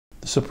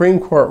The Supreme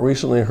Court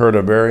recently heard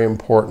a very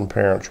important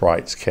parents'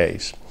 rights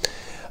case.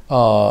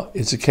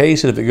 It's a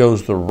case that if it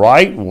goes the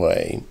right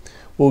way,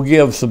 will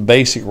give some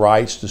basic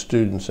rights to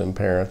students and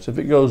parents. If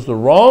it goes the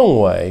wrong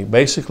way,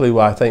 basically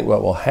I think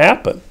what will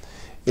happen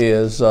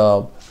is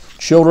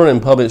children in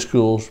public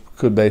schools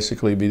could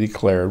basically be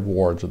declared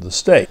wards of the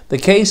state. The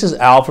case is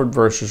Alford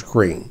versus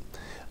Greene.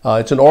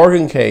 It's an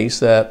Oregon case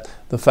that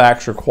the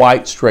facts are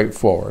quite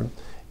straightforward.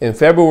 In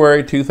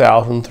February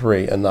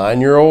 2003, a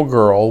 9-year-old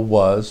girl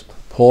was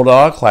pulled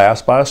out of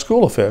class by a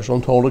school official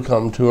and told to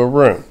come to a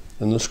room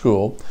in the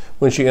school.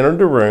 When she entered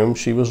the room,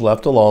 she was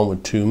left alone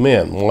with 2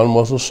 men. One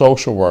was a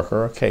social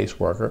worker, a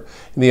caseworker,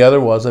 and the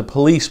other was a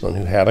policeman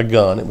who had a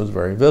gun. It was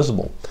very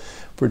visible.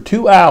 For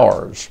 2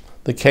 hours,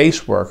 the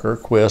caseworker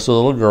quizzed the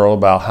little girl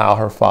about how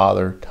her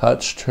father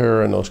touched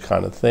her and those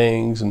kind of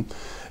things, and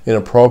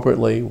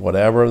inappropriately,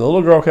 whatever. The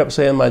little girl kept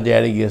saying, "My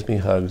daddy gives me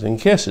hugs and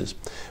kisses."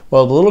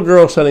 Well, the little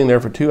girl sitting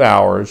there for 2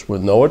 hours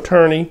with no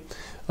attorney.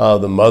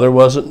 The mother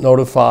wasn't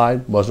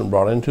notified, wasn't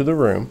brought into the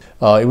room.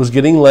 It was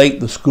getting late.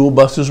 The school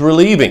buses were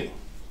leaving.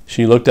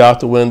 She looked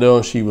out the window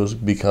and she was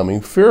becoming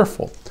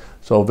fearful.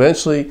 So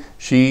eventually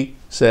she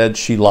said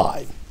she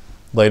lied.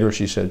 Later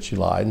she said she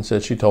lied and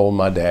said she told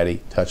my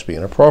daddy touched me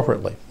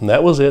inappropriately. And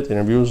that was it. The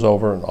interview was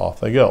over and off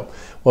they go.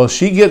 Well,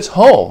 she gets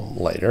home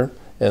later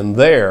and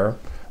there,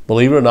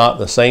 believe it or not,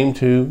 the same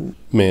 2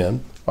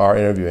 men are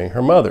interviewing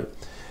her mother.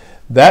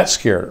 That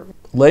scared her.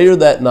 Later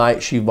that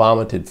night, she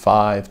vomited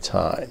 5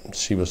 times.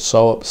 She was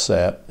so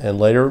upset and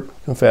later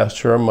confessed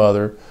to her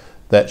mother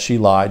that she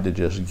lied to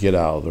just get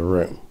out of the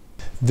room.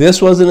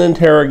 This was an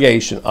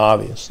interrogation,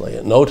 obviously.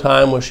 At no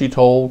time was she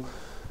told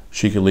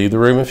she could leave the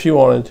room if she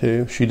wanted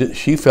to.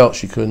 She felt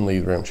she couldn't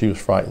leave the room. She was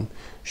frightened.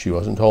 She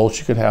wasn't told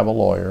she could have a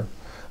lawyer.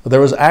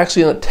 There was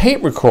actually a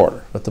tape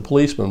recorder that the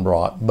policeman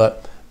brought,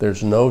 but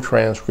there's no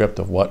transcript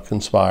of what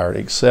conspired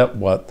except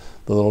what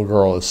the little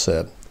girl has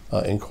said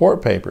in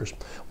court papers.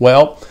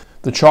 Well,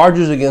 the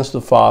charges against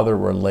the father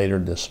were later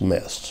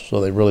dismissed, so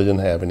they really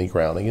didn't have any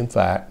grounding in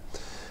fact.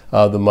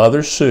 The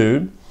mother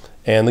sued,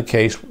 and the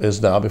case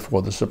is now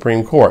before the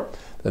Supreme Court.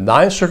 The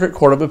Ninth Circuit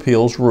Court of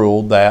Appeals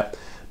ruled that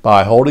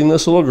by holding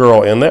this little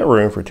girl in that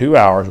room for 2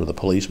 hours with a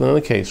policeman and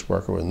a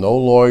caseworker with no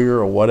lawyer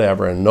or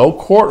whatever and no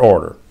court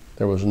order,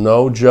 there was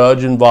no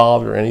judge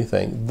involved or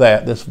anything,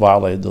 that this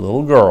violated the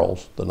little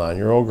girls, the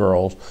 9-year-old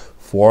girls'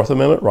 Fourth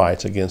Amendment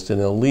rights against an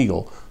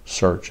illegal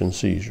search and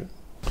seizure.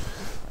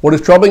 What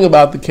is troubling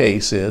about the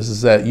case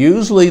is that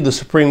usually the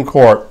Supreme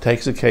Court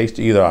takes a case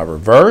to either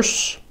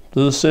reverse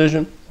the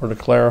decision or to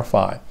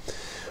clarify.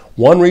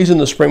 One reason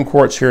the Supreme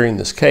Court's hearing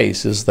this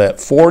case is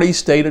that 40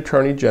 state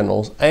attorney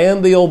generals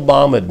and the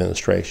Obama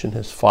administration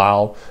has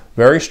filed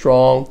very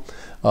strong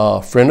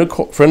friend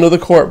of the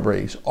court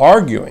briefs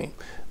arguing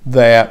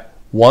that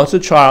once a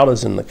child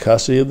is in the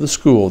custody of the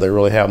school, they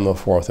really have no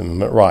Fourth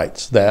Amendment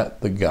rights,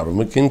 that the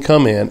government can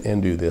come in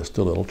and do this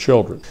to little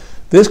children.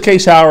 This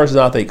case, however, is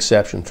not the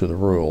exception to the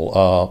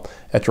rule.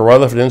 At the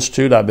Rutherford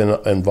Institute, I've been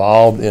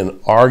involved in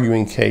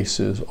arguing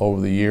cases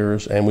over the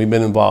years, and we've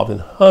been involved in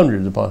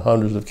hundreds upon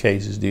hundreds of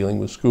cases dealing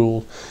with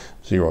schools,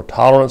 zero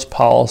tolerance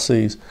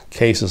policies,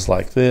 cases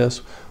like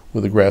this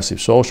with aggressive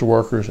social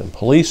workers and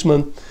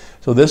policemen.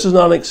 So this is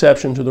not an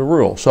exception to the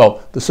rule.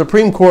 So the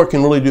Supreme Court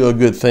can really do a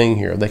good thing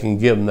here. They can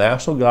give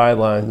national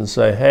guidelines and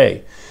say,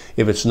 hey,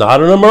 if it's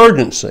not an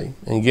emergency,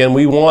 and again,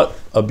 we want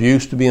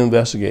abuse to be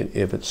investigated.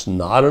 If it's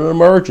not an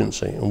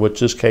emergency, in which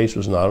this case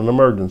was not an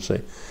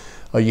emergency,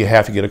 you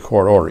have to get a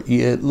court order.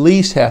 You at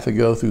least have to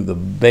go through the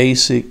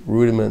basic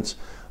rudiments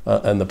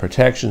and the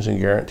protections and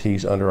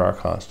guarantees under our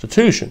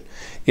Constitution.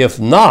 If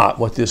not,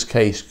 what this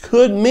case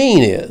could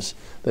mean is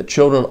that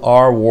children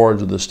are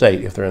wards of the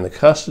state. If they're in the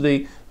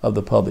custody of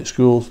the public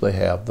schools, they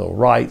have no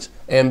rights,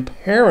 and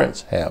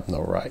parents have no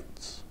rights.